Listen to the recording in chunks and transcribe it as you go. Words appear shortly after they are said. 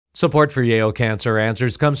Support for Yale Cancer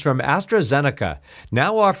Answers comes from AstraZeneca,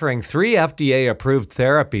 now offering 3 FDA-approved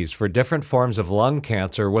therapies for different forms of lung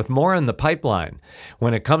cancer with more in the pipeline.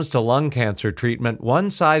 When it comes to lung cancer treatment,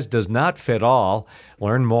 one size does not fit all.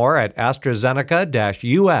 Learn more at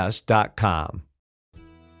AstraZeneca-US.com.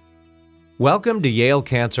 Welcome to Yale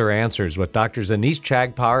Cancer Answers with Drs. Anees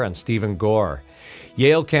Chagpar and Stephen Gore.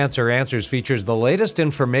 Yale Cancer Answers features the latest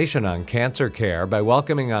information on cancer care by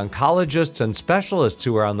welcoming oncologists and specialists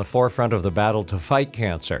who are on the forefront of the battle to fight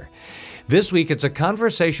cancer. This week, it's a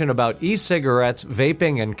conversation about e-cigarettes,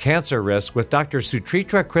 vaping, and cancer risk with Dr.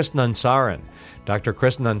 Suchitra Krishnansaran. Dr.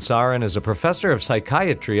 Krishnansaran is a professor of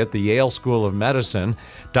psychiatry at the Yale School of Medicine.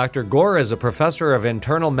 Dr. Gore is a professor of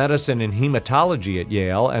internal medicine and hematology at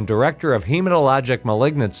Yale and director of hematologic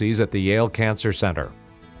malignancies at the Yale Cancer Center.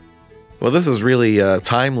 Well, this is really a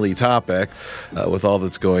timely topic with all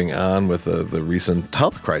that's going on with the recent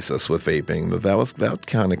health crisis with vaping. That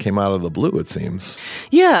kind of came out of the blue, it seems.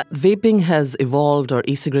 Yeah, vaping has evolved, or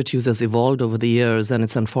e-cigarette use has evolved over the years, and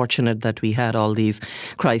it's unfortunate that we had all these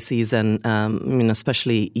crises, and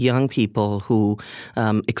especially young people who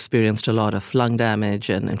experienced a lot of lung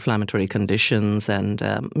damage and inflammatory conditions, and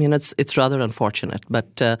it's rather unfortunate.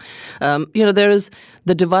 But there is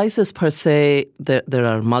the devices per se. There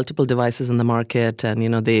are multiple devices in the market, and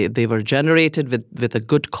they were generated with a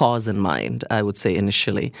good cause in mind, I would say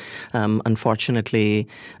initially. Unfortunately,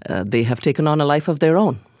 they have taken on a life of their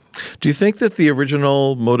own. Do you think that the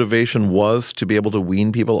original motivation was to be able to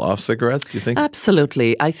wean people off cigarettes? Do you think?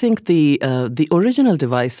 Absolutely. I think the original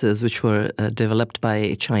devices, which were developed by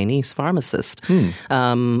a Chinese pharmacist,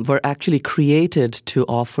 were actually created to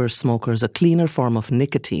offer smokers a cleaner form of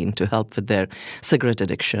nicotine to help with their cigarette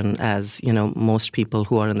addiction. As most people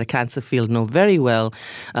who are in the cancer field know very well,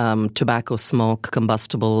 tobacco smoke,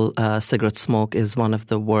 combustible cigarette smoke is one of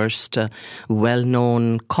the worst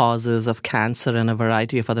well-known causes of cancer and a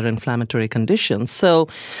variety of other inflammatory conditions. So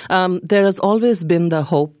there has always been the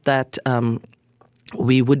hope that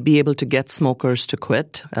we would be able to get smokers to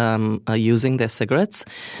quit using their cigarettes.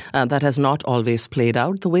 That has not always played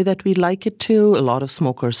out the way that we'd like it to. A lot of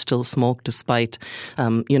smokers still smoke despite,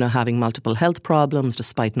 having multiple health problems,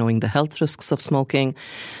 despite knowing the health risks of smoking.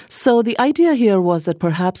 So the idea here was that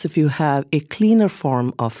perhaps if you have a cleaner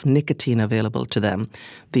form of nicotine available to them,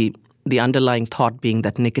 the underlying thought being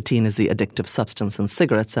that nicotine is the addictive substance in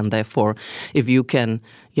cigarettes, and therefore if you can,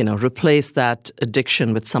 replace that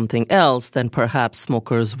addiction with something else, then perhaps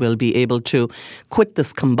smokers will be able to quit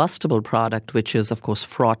this combustible product, which is, of course,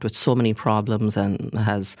 fraught with so many problems and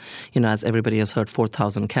has, as everybody has heard,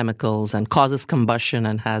 4,000 chemicals and causes combustion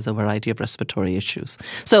and has a variety of respiratory issues.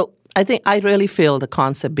 So I really feel the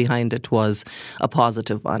concept behind it was a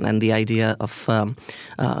positive one, and the idea of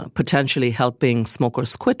potentially helping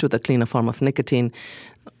smokers quit with a cleaner form of nicotine,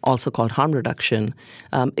 also called harm reduction,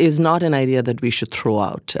 is not an idea that we should throw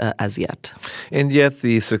out as yet. And yet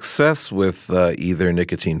the success with either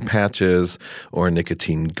nicotine patches or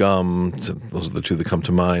nicotine gum, those are the two that come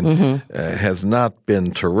to mind, has not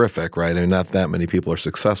been terrific, right? I mean, not that many people are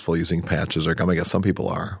successful using patches or gum. I guess some people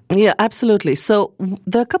are. Yeah, absolutely. So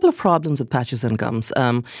there are a couple of problems with patches and gums.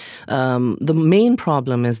 The main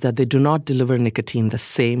problem is that they do not deliver nicotine the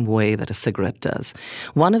same way that a cigarette does.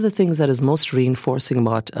 One of the things that is most reinforcing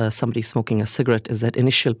about somebody smoking a cigarette is that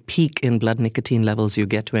initial peak in blood nicotine levels you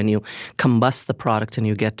get when you combust the product, and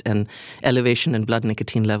you get an elevation in blood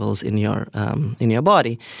nicotine levels in your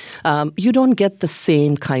body. You don't get the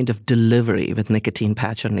same kind of delivery with nicotine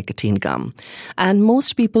patch or nicotine gum. And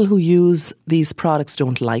most people who use these products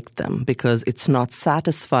don't like them because it's not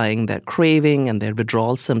satisfying their craving and their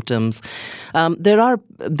withdrawal symptoms.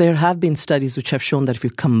 There have been studies which have shown that if you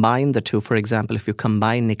combine the two, for example, if you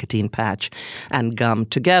combine nicotine patch and gum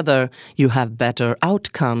together, you have better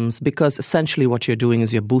outcomes because essentially what you're doing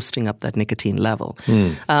is you're boosting up that nicotine level.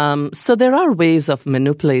 So there are ways of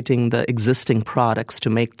manipulating the existing products to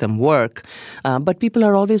make them work, but people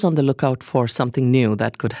are always on the lookout for something new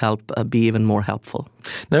that could help be even more helpful.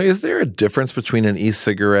 Now, is there a difference between an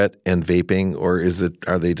e-cigarette and vaping, or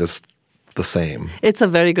are they just the same? It's a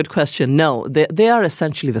very good question. No, they are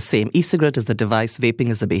essentially the same. E-cigarette is the device, vaping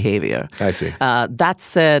is the behavior. I see. That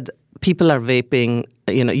said, people are vaping,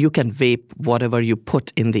 you can vape whatever you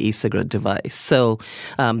put in the e-cigarette device. So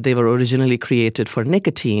they were originally created for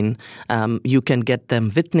nicotine. You can get them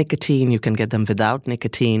with nicotine. You can get them without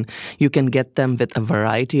nicotine. You can get them with a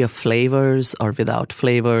variety of flavors or without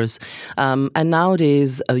flavors. And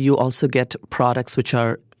nowadays, you also get products which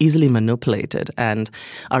are easily manipulated and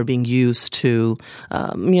are being used to,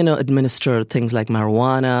 administer things like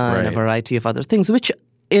marijuana and a variety of other things, which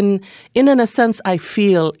in a sense, I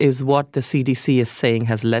feel is what the CDC is saying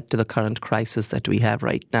has led to the current crisis that we have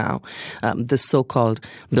right now, this so-called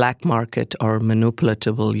black market or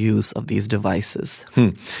manipulatable use of these devices.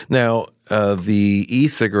 Now, the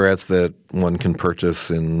e-cigarettes that one can purchase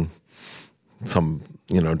in some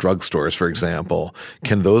drugstores, for example,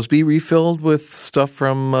 can those be refilled with stuff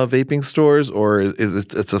from vaping stores, or is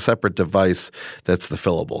it's a separate device that's the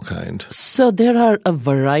fillable kind? So there are a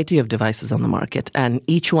variety of devices on the market, and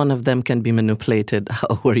each one of them can be manipulated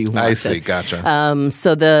however you want. I see, gotcha.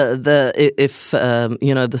 So if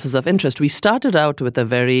this is of interest, we started out with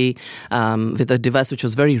with a device which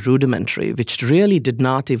was very rudimentary, which really did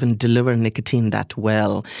not even deliver nicotine that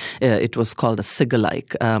well. It was called a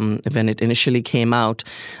cig-alike. When it initially came out,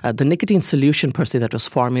 the nicotine solution per se that was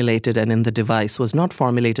formulated and in the device was not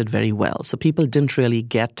formulated very well. So people didn't really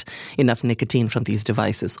get enough nicotine from these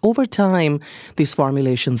devices. Over time, these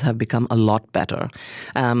formulations have become a lot better.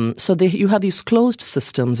 So you have these closed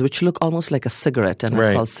systems which look almost like a cigarette and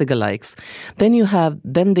are called cig-alikes.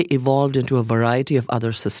 Then they evolved into a variety of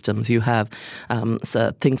other systems. You have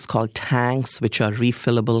things called tanks, which are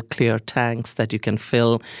refillable clear tanks that you can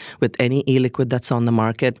fill with any e-liquid that's on the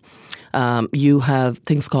market. You have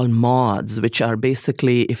things called mods, which are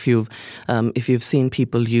basically, if you've seen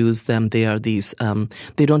people use them, they are these.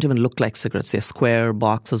 They don't even look like cigarettes. They're square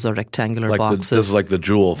boxes or rectangular boxes. This is like the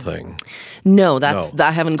Juul thing. No,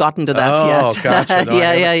 I haven't gotten to that yet. Oh, gotcha. No,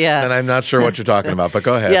 yeah. And I'm not sure what you're talking about, but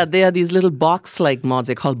go ahead. Yeah, they are these little box-like mods.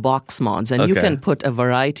 They're called box mods, and you can put a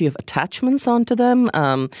variety of attachments onto them.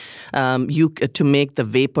 To make the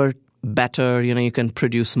vapor better, you can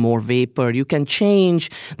produce more vapor. You can change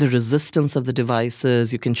the resistance of the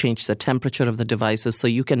devices. You can change the temperature of the devices, so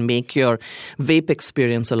you can make your vape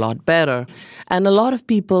experience a lot better. And a lot of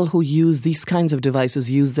people who use these kinds of devices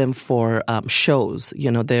use them for shows.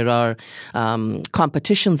 There are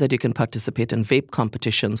competitions that you can participate in, vape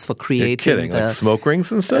competitions for creating. You're kidding, like smoke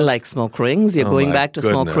rings and stuff? Like smoke rings. You're going back to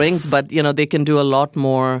smoke rings, but they can do a lot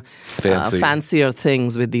more fancier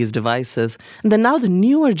things with these devices. And then now the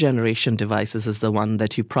newer generation devices is the one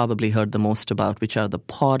that you probably heard the most about, which are the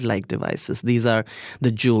pod-like devices. These are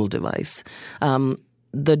the Juul device.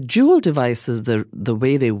 The Juul devices, the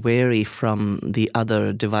way they vary from the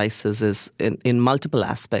other devices is in multiple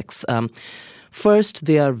aspects. First,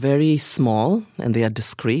 they are very small and they are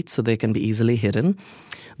discrete, so they can be easily hidden.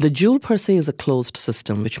 The Juul per se is a closed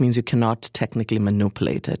system, which means you cannot technically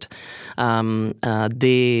manipulate it.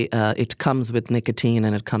 It comes with nicotine,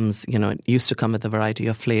 and it comes, it used to come with a variety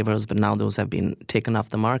of flavors, but now those have been taken off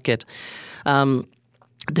the market.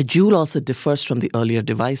 The Juul also differs from the earlier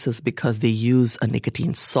devices because they use a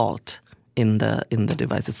nicotine salt in the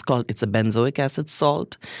device. It's a benzoic acid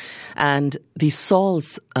salt, and these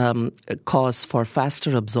salts cause for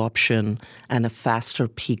faster absorption and a faster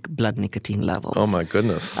peak blood nicotine levels. Oh my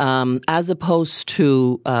goodness! As opposed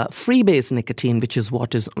to freebase nicotine, which is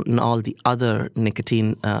what is in all the other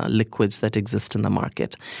nicotine liquids that exist in the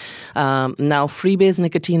market. Now, freebase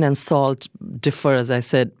nicotine and salt differ. As I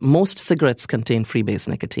said, most cigarettes contain freebase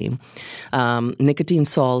nicotine. Nicotine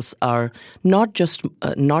salts are not just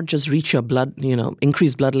reach your blood,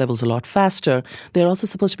 increase blood levels a lot faster. They're also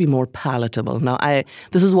supposed to be more palatable. Now,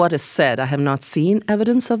 this is what is said. I have not seen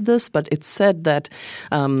evidence of this, but it's said that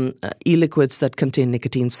e-liquids that contain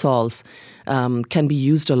nicotine salts can be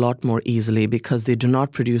used a lot more easily because they do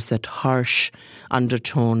not produce that harsh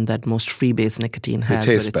undertone that most freebase nicotine has. It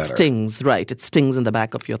tastes better. Stings, right? It stings in the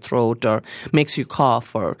back of your throat or makes you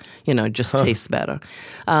cough, or just tastes better.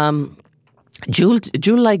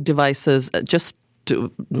 Juul-like devices, just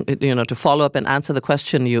to follow up and answer the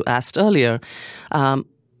question you asked earlier,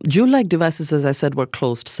 Juul-like devices, as I said, were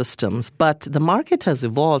closed systems, but the market has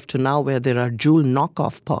evolved to now where there are Juul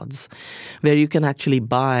knockoff pods, where you can actually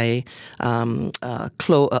buy open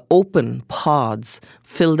pods,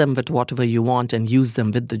 fill them with whatever you want, and use them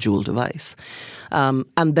with the Juul device. And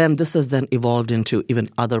then this has then evolved into even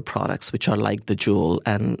other products which are like the Juul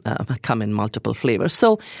and come in multiple flavors.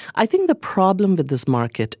 So I think the problem with this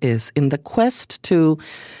market is in the quest to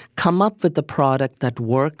come up with the product that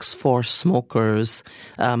works for smokers,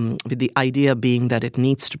 with the idea being that it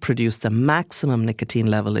needs to produce the maximum nicotine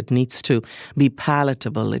level, it needs to be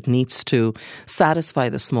palatable, it needs to satisfy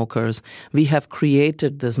the smokers. We have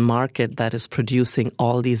created this market that is producing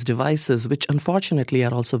all these devices, which unfortunately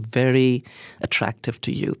are also very attractive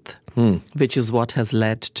to youth. Which is what has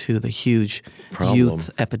led to the huge youth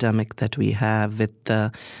epidemic that we have, with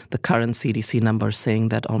the current CDC numbers saying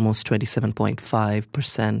that almost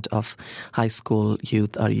 27.5% of high school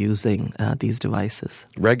youth are using these devices.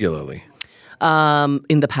 Regularly?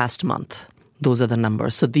 In the past month. Those are the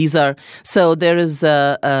numbers. So they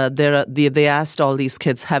asked all these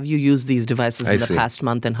kids, have you used these devices in the past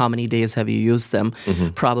month, and how many days have you used them?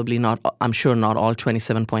 Probably not. I'm sure not all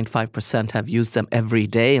 27.5% have used them every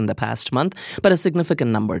day in the past month, but a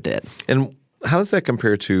significant number did. And how does that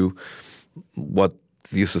compare to what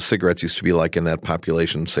the use of cigarettes used to be like in that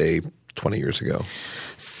population, say, 20 years ago?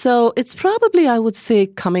 So it's probably, I would say,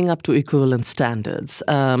 coming up to equivalent standards.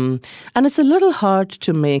 And it's a little hard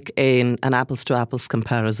to make an apples-to-apples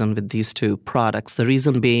comparison with these two products. The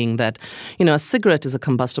reason being that, a cigarette is a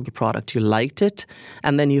combustible product. You light it,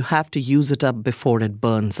 and then you have to use it up before it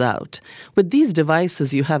burns out. With these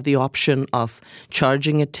devices, you have the option of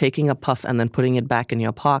charging it, taking a puff, and then putting it back in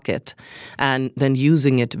your pocket, and then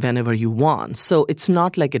using it whenever you want. So it's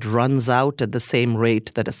not like it runs out at the same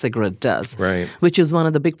rate that a cigarette does, right? Which is one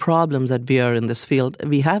of the big problems that we have in this field,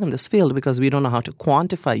 because we don't know how to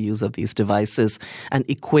quantify use of these devices and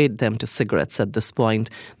equate them to cigarettes at this point.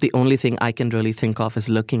 The only thing I can really think of is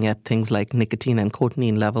looking at things like nicotine and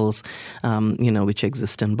cotinine levels, which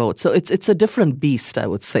exist in both. So it's a different beast, I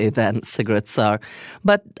would say, than cigarettes are.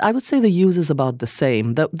 But I would say the use is about the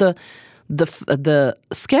same. The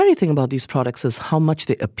scary thing about these products is how much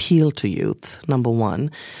they appeal to youth, number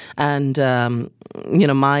one. And,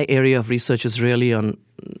 my area of research is really on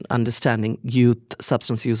understanding youth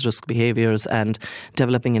substance use risk behaviors and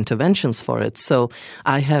developing interventions for it. So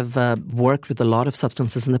I have worked with a lot of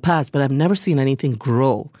substances in the past, but I've never seen anything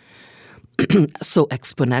grow so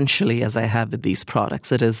exponentially as I have with these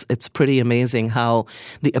products. It's pretty amazing how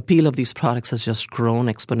the appeal of these products has just grown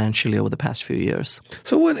exponentially over the past few years.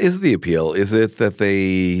 So what is the appeal? Is it that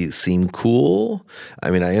they seem cool? I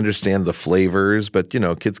mean, I understand the flavors, but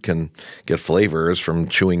kids can get flavors from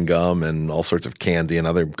chewing gum and all sorts of candy and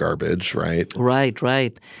other garbage, right?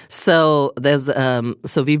 Right. So there's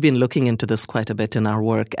so we've been looking into this quite a bit in our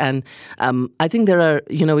work, and I think there are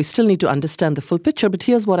we still need to understand the full picture. But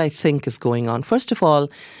here's what I think is going on. First of all,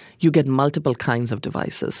 you get multiple kinds of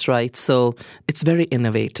devices, right? So it's very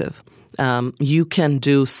innovative. You can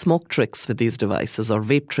do smoke tricks with these devices or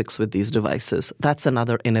vape tricks with these devices. That's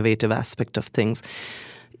another innovative aspect of things.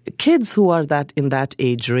 Kids who are in that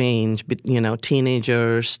age range,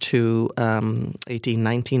 teenagers to 18,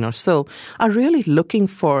 19 or so, are really looking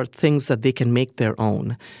for things that they can make their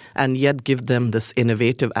own and yet give them this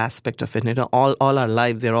innovative aspect of it. All our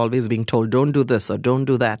lives, they're always being told, don't do this or don't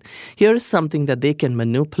do that. Here is something that they can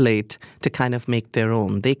manipulate to kind of make their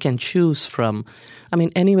own. They can choose from,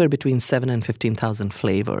 anywhere between 7,000 and 15,000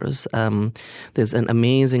 flavors. There's an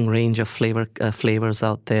amazing range of flavors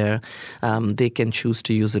out there. They can choose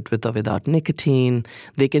to use it with or without nicotine.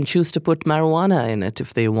 They can choose to put marijuana in it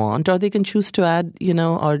if they want, or they can choose to add,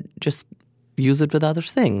 or just use it with other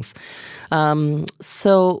things.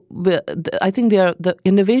 So I think the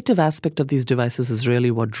innovative aspect of these devices is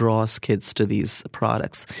really what draws kids to these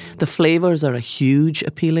products. The flavors are a huge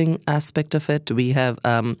appealing aspect of it. We have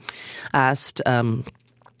asked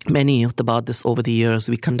many youth about this over the years.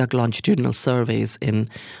 We conduct longitudinal surveys in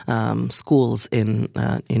schools in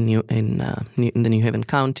the New Haven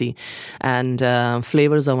County, and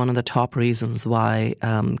flavors are one of the top reasons why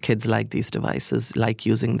kids like these devices, like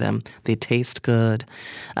using them. They taste good.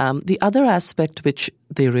 The other aspect which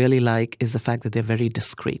they really like is the fact that they're very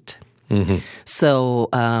discreet. Mm-hmm. So,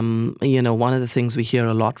 one of the things we hear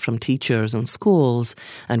a lot from teachers in schools,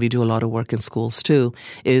 and we do a lot of work in schools too,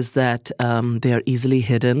 is that they are easily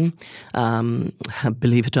hidden.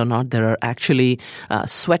 Believe it or not, there are actually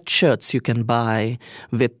sweatshirts you can buy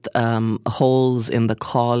with holes in the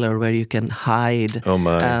collar where you can hide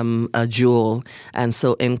a jewel. And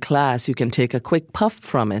so in class, you can take a quick puff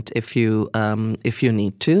from it if you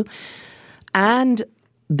need to. And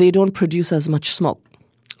they don't produce as much smoke.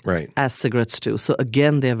 Right. As cigarettes do. So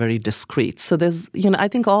again, they're very discreet. So there's, I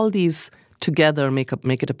think all these together make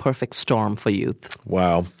it a perfect storm for youth.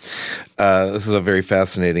 Wow. This is a very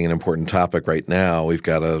fascinating and important topic right now. We've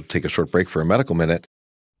got to take a short break for a medical minute.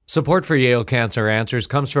 Support for Yale Cancer Answers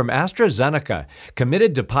comes from AstraZeneca,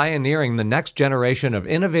 committed to pioneering the next generation of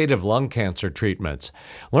innovative lung cancer treatments.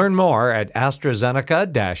 Learn more at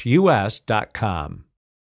AstraZeneca-US.com.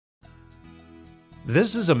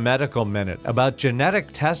 This is a medical minute about genetic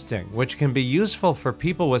testing, which can be useful for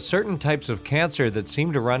people with certain types of cancer that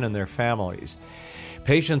seem to run in their families.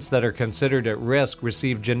 Patients that are considered at risk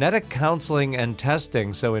receive genetic counseling and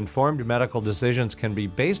testing so informed medical decisions can be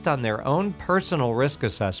based on their own personal risk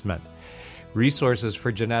assessment. Resources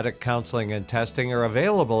for genetic counseling and testing are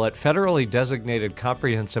available at federally designated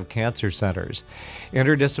comprehensive cancer centers.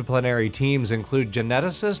 Interdisciplinary teams include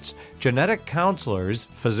geneticists, genetic counselors,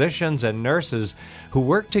 physicians, and nurses who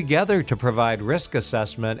work together to provide risk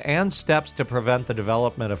assessment and steps to prevent the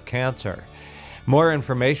development of cancer. More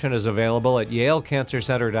information is available at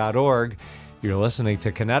yalecancercenter.org. You're listening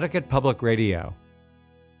to Connecticut Public Radio.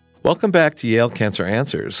 Welcome back to Yale Cancer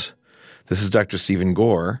Answers. This is Dr. Stephen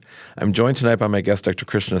Gore. I'm joined tonight by my guest, Dr.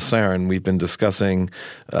 Krishna Saran. We've been discussing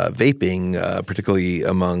vaping, particularly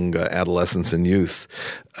among adolescents and youth.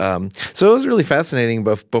 So it was really fascinating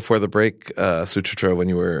before the break, Suchitra, when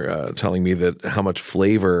you were telling me that how much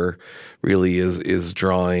flavor really is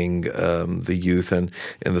drawing the youth, and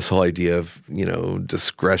this whole idea of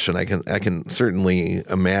discretion. I can certainly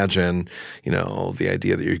imagine the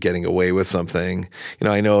idea that you're getting away with something.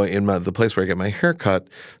 I know in the place where I get my hair cut,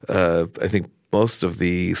 I think most of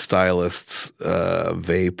the stylists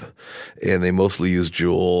vape, and they mostly use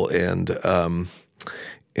Juul, and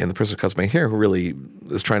the person who cuts my hair who really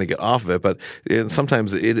is trying to get off of it, but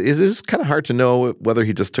sometimes it is kind of hard to know whether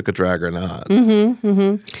he just took a drag or not. Mm-hmm,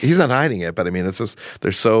 mm-hmm. He's not hiding it, but I mean, it's just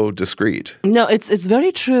they're so discreet. No, it's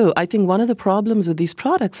very true. I think one of the problems with these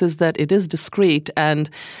products is that it is discreet, and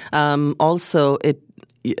also it.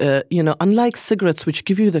 Unlike cigarettes, which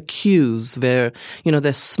give you the cues where,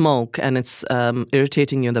 there's smoke and it's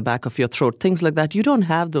irritating you in the back of your throat, things like that, you don't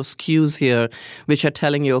have those cues here which are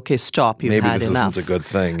telling you, okay, stop, you've had enough. Maybe this isn't a good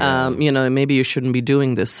thing. Maybe you shouldn't be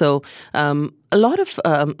doing this. So a lot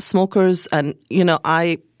of smokers, and,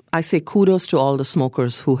 I say kudos to all the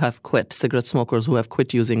smokers who have quit, cigarette smokers who have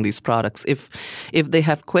quit using these products. If they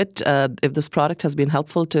have quit, if this product has been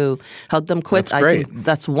helpful to help them quit, I think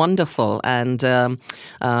that's wonderful. And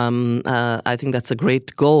I think that's a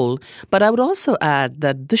great goal. But I would also add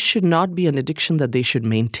that this should not be an addiction that they should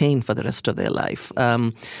maintain for the rest of their life.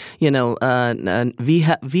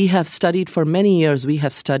 We have studied for many years, we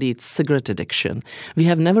have studied cigarette addiction. We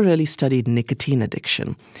have never really studied nicotine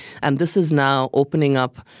addiction. And this is now opening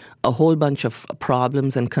up a whole bunch of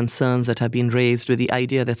problems and concerns that have been raised with the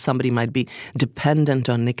idea that somebody might be dependent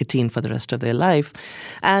on nicotine for the rest of their life.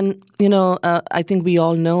 And, I think we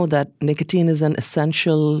all know that nicotine is an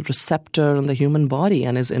essential receptor in the human body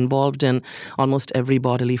and is involved in almost every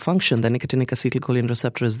bodily function. The nicotinic acetylcholine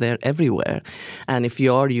receptor is there everywhere. And if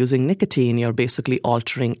you're using nicotine, you're basically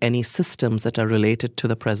altering any systems that are related to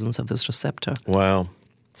the presence of this receptor. Wow.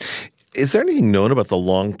 Is there anything known about the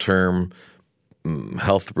long-term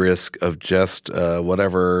health risk of just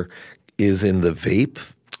whatever is in the vape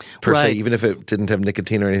per se, even if it didn't have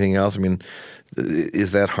nicotine or anything else? I mean,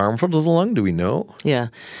 is that harmful to the lung? Do we know? Yeah.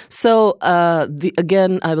 So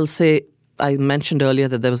again, I will say, I mentioned earlier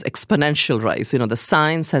that there was exponential rise. The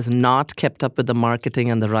science has not kept up with the marketing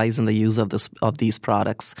and the rise in the use of these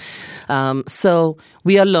products. So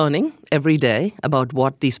we are learning every day about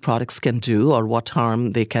what these products can do or what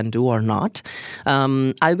harm they can do or not.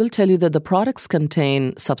 I will tell you that the products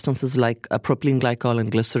contain substances like propylene glycol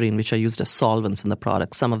and glycerine, which are used as solvents in the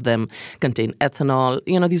product. Some of them contain ethanol.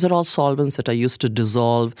 These are all solvents that are used to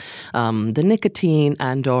dissolve the nicotine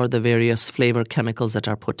and or the various flavor chemicals that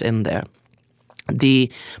are put in there.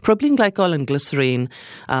 The propylene glycol and glycerine,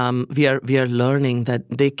 we are learning that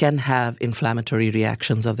they can have inflammatory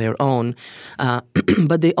reactions of their own,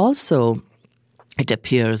 but they also, it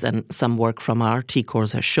appears, and some work from our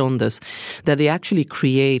T-course has shown this, that they actually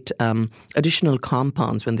create additional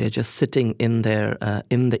compounds when they're just sitting in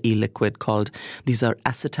the e-liquid these are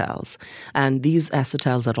acetals. And these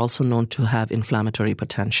acetals are also known to have inflammatory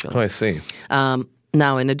potential. Oh, I see.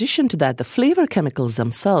 Now, in addition to that, the flavor chemicals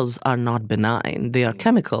themselves are not benign. They are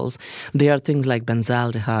chemicals. They are things like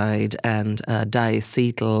benzaldehyde and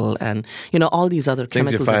diacetyl and, all these other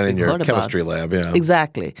chemicals things you find that in your chemistry lab, yeah.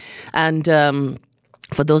 Exactly. And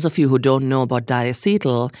for those of you who don't know about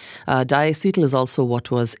diacetyl, diacetyl is also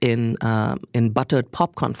what was in buttered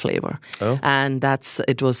popcorn flavor. Oh. And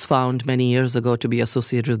it was found many years ago to be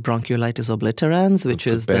associated with bronchiolitis obliterans, which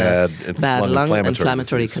is the bad lung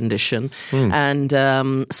inflammatory condition. And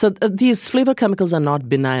so these flavor chemicals are not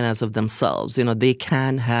benign as of themselves. They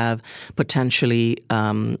can have potentially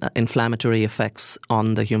inflammatory effects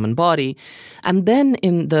on the human body. And then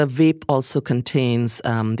in the vape also contains,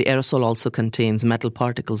 the aerosol also contains metal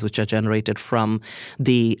particles which are generated from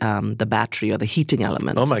the battery or the heating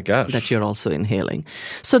element. Oh my gosh. That you're also inhaling.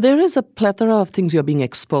 So there is a plethora of things you're being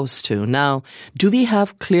exposed to. Now, do we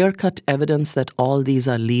have clear-cut evidence that all these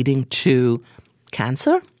are leading to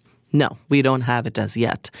cancer? No, we don't have it as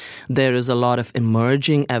yet. There is a lot of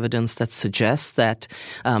emerging evidence that suggests that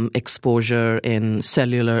exposure in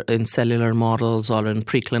cellular models or in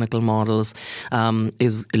preclinical models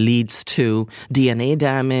leads to DNA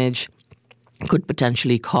damage, could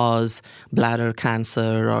potentially cause bladder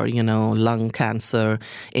cancer or, lung cancer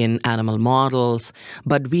in animal models.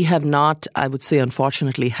 But we have not, I would say,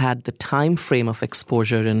 unfortunately, had the time frame of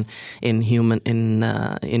exposure in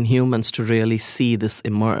humans to really see this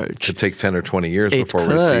emerge. It could take 10 or 20 years before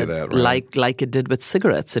we see that, right? Like it did with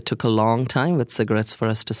cigarettes. It took a long time with cigarettes for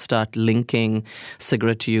us to start linking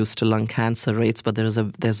cigarette use to lung cancer rates. But there's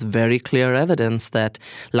very clear evidence that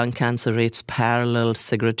lung cancer rates parallel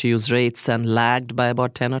cigarette use rates and lagged by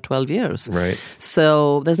about 10 or 12 years. Right.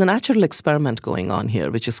 So there's a natural experiment going on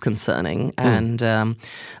here, which is concerning. And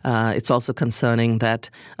it's also concerning that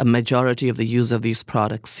a majority of the use of these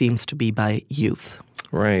products seems to be by youth.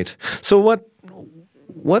 Right. So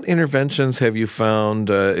what interventions have you found,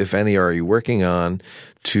 if any, are you working on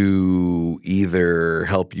to either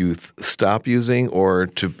help youth stop using or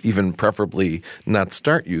to even preferably not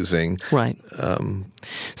start using? Right.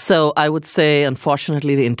 So I would say,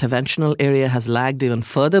 unfortunately, the interventional area has lagged even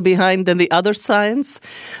further behind than the other science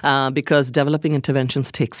because developing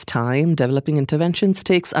interventions takes time. Developing interventions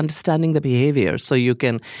takes understanding the behavior. So you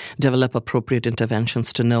can develop appropriate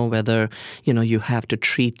interventions to know whether, you have to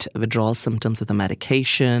treat withdrawal symptoms with a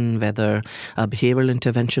medication, whether a behavioral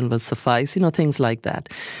intervention will suffice, things like that.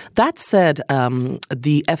 That said,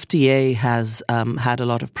 the FDA has had a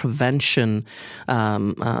lot of prevention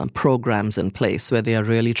programs in place where they are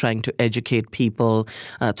really trying to educate people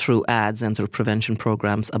through ads and through prevention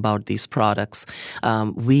programs about these products.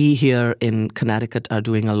 We here in Connecticut are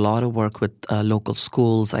doing a lot of work with local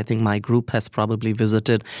schools. I think my group has probably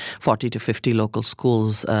visited 40 to 50 local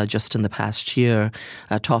schools just in the past year,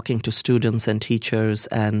 talking to students and teachers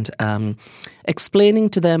and explaining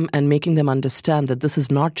to them and making them understand that this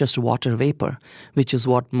is not just water vapor, which is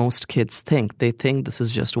what most kids think. They think this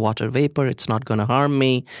is just water vapor. It's not going to harm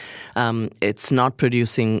me. It's not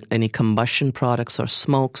producing any combustion products or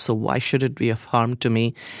smoke, so why should it be of harm to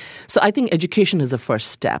me? So I think education is the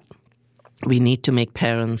first step. We need to make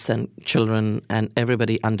parents and children and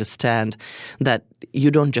everybody understand that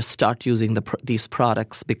you don't just start using these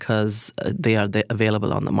products because they are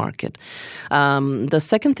available on the market. The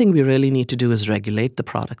second thing we really need to do is regulate the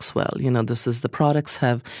products well. The products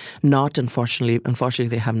have not, unfortunately,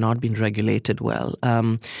 they have not been regulated well.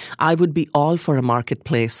 I would be all for a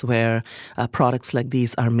marketplace where products like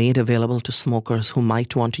these are made available to smokers who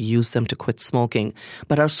might want to use them to quit smoking,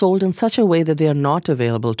 but are sold in such a way that they are not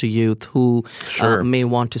available to youth who may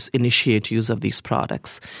want to initiate use of these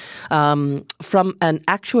products. From an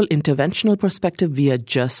actual interventional perspective, we are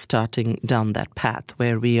just starting down that path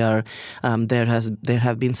where we are. There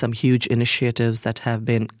have been some huge initiatives that have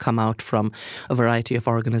come out from a variety of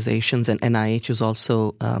organizations, and NIH is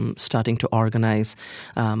also starting to organize,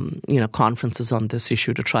 conferences on this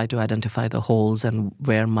issue to try to identify the holes and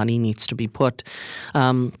where money needs to be put.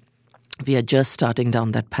 We are just starting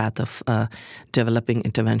down that path of developing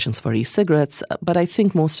interventions for e-cigarettes, but I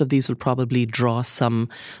think most of these will probably draw some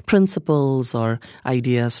principles or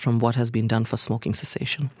ideas from what has been done for smoking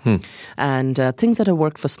cessation. And things that have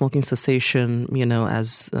worked for smoking cessation,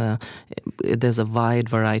 as there's a wide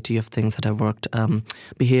variety of things that have worked.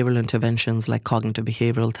 Behavioral interventions like cognitive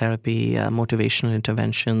behavioral therapy, motivational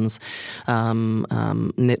interventions,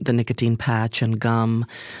 the nicotine patch and gum,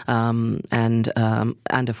 and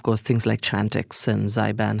of course things like Chantix and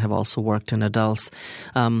Zyban have also worked in adults.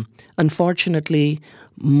 Unfortunately,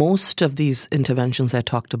 most of these interventions I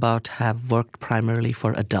talked about have worked primarily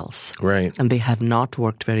for adults. Right. And they have not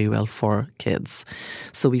worked very well for kids.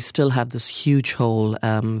 So we still have this huge hole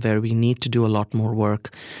where we need to do a lot more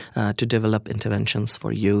work to develop interventions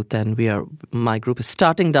for youth. And my group is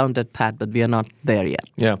starting down that path, but we are not there yet.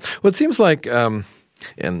 Yeah. Well, it seems like...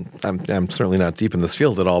 and I'm certainly not deep in this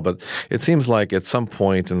field at all, but it seems like at some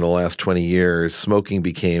point in the last 20 years, smoking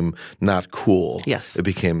became not cool. Yes. It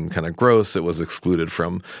became kind of gross. It was excluded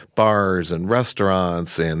from bars and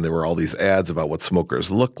restaurants, and there were all these ads about what smokers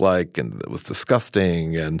look like, and it was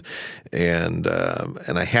disgusting. And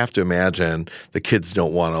I have to imagine the kids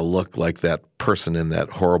don't want to look like that person in that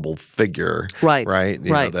horrible figure. Right. Right?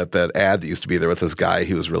 You know, that ad that used to be there with this guy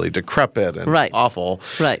who was really decrepit and awful.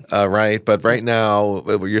 Right. Right. But right now,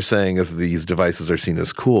 now what you're saying is these devices are seen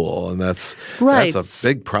as cool, and that's a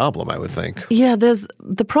big problem, I would think. Yeah,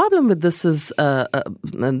 the problem with this is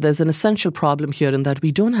there's an essential problem here in that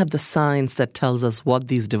we don't have the science that tells us what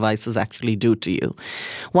these devices actually do to you.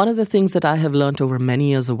 One of the things that I have learned over many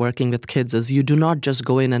years of working with kids is you do not just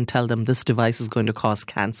go in and tell them this device is going to cause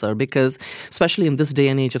cancer, because especially in this day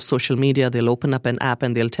and age of social media, they'll open up an app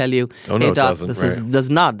and they'll tell you, hey doc, does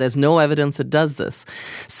not. There's no evidence it does this.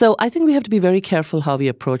 So I think we have to be very careful how we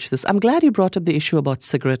approach this. I'm glad you brought up the issue about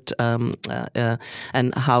cigarette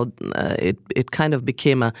and how it kind of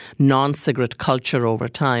became a non-cigarette culture over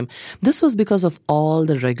time. This was because of all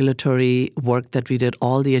the regulatory work that we did,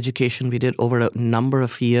 all the education we did over a number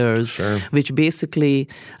of years, which basically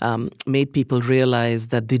made people realize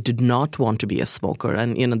that they did not want to be a smoker.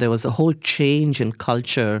 And, there was a whole change in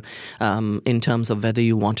culture in terms of whether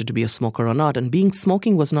you wanted to be a smoker or not. And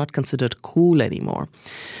smoking was not considered cool anymore.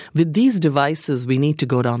 With these devices, we need to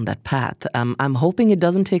go down that path. I'm hoping it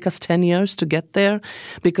doesn't take us 10 years to get there,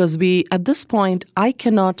 because at this point, I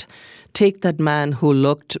cannot take that man who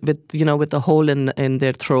looked with a hole in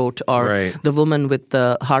their throat, or the woman with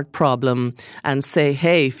the heart problem, and say,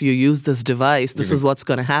 hey, if you use this device, this is what's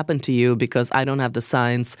going to happen to you, because I don't have the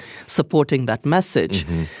science supporting that message.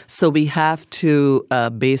 Mm-hmm. So we have to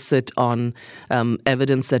base it on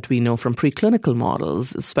evidence that we know from preclinical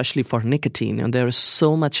models, especially for nicotine. And there is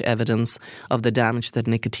so much evidence of the damage that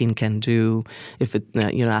nicotine can do if it,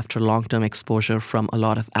 after long-term exposure from a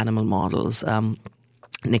lot of animal models.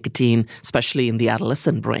 Nicotine, especially in the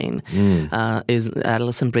adolescent brain,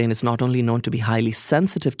 is not only known to be highly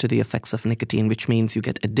sensitive to the effects of nicotine, which means you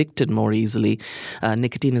get addicted more easily.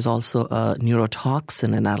 Nicotine is also a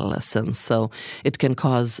neurotoxin in adolescence, so it can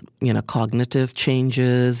cause cognitive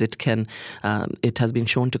changes. It has been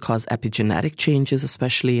shown to cause epigenetic changes,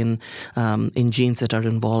 especially in genes that are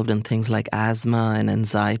involved in things like asthma and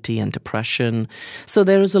anxiety and depression. So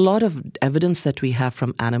there is a lot of evidence that we have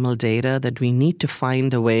from animal data that we need to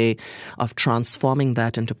find a way of transforming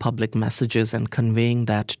that into public messages and conveying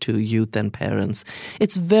that to youth and parents.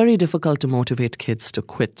 It's very difficult to motivate kids to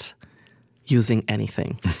quit using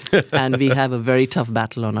anything. And we have a very tough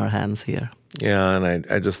battle on our hands here. Yeah, and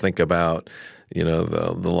I just think about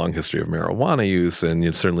the long history of marijuana use,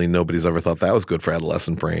 and certainly nobody's ever thought that was good for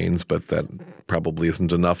adolescent brains, but that probably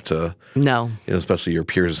isn't enough to, especially your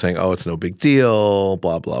peers are saying, oh, it's no big deal,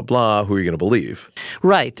 blah, blah, blah. Who are you going to believe?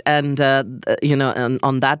 Right. And, and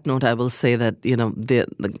on that note, I will say that,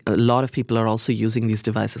 a lot of people are also using these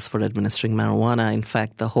devices for administering marijuana. In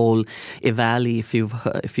fact, the whole EVALI,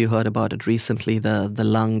 if you heard about it recently, the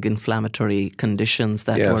lung inflammatory conditions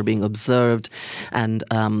that were being observed, and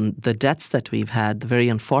the deaths that we've had, the very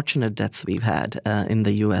unfortunate deaths we've had in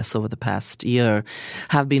the U.S. over the past year,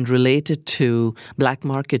 have been related to black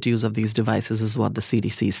market use of these devices, is what the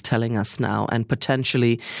CDC is telling us now, and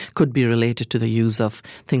potentially could be related to the use of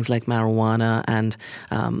things like marijuana and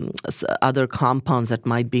other compounds that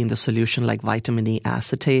might be in the solution, like vitamin E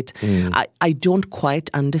acetate. I don't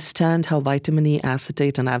quite understand how vitamin E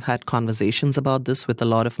acetate, and I've had conversations about this with a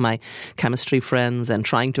lot of my chemistry friends and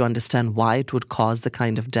trying to understand why it would cause the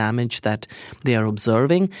kind of damage that they are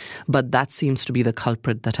observing. But that seems to be the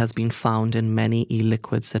culprit that has been found in many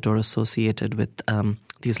e-liquids that are associated with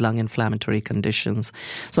these lung inflammatory conditions.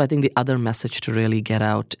 So I think the other message to really get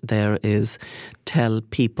out there is tell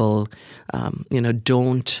people,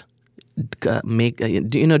 don't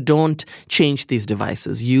don't change these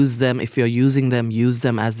devices. Use them. If you're using them, use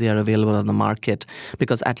them as they are available on the market,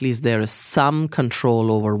 because at least there is some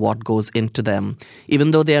control over what goes into them,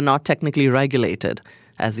 even though they are not technically regulated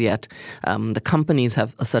as yet. The companies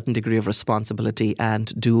have a certain degree of responsibility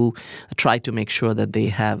and do try to make sure that they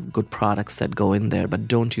have good products that go in there, but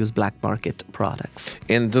don't use black market products.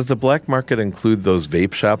 And does the black market include those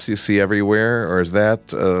vape shops you see everywhere, or is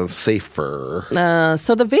that safer?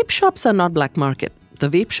 So the vape shops are not black market. The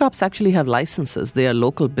vape shops actually have licenses. They are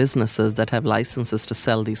local businesses that have licenses to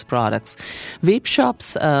sell these products. Vape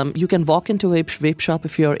shops, you can walk into a vape shop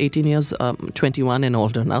if you're 18 years, 21 and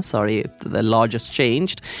older now. Sorry, the law just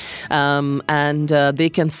changed. And they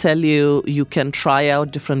can sell you can try out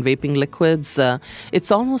different vaping liquids. It's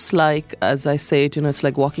almost like, as I say it, it's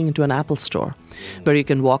like walking into an Apple store, where you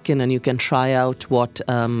can walk in and you can try out what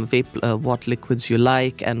what liquids you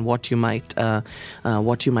like and what you might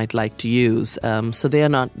like to use. So they are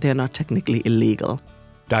not technically illegal.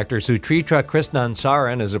 Dr. Sutritra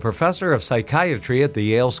Krishnansaran is a professor of psychiatry at the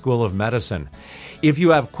Yale School of Medicine. If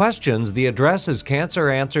you have questions, the address is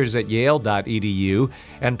canceranswers@yale.edu,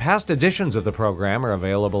 and past editions of the program are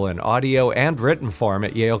available in audio and written form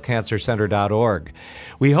at yalecancercenter.org.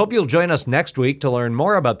 We hope you'll join us next week to learn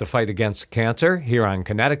more about the fight against cancer here on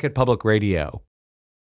Connecticut Public Radio.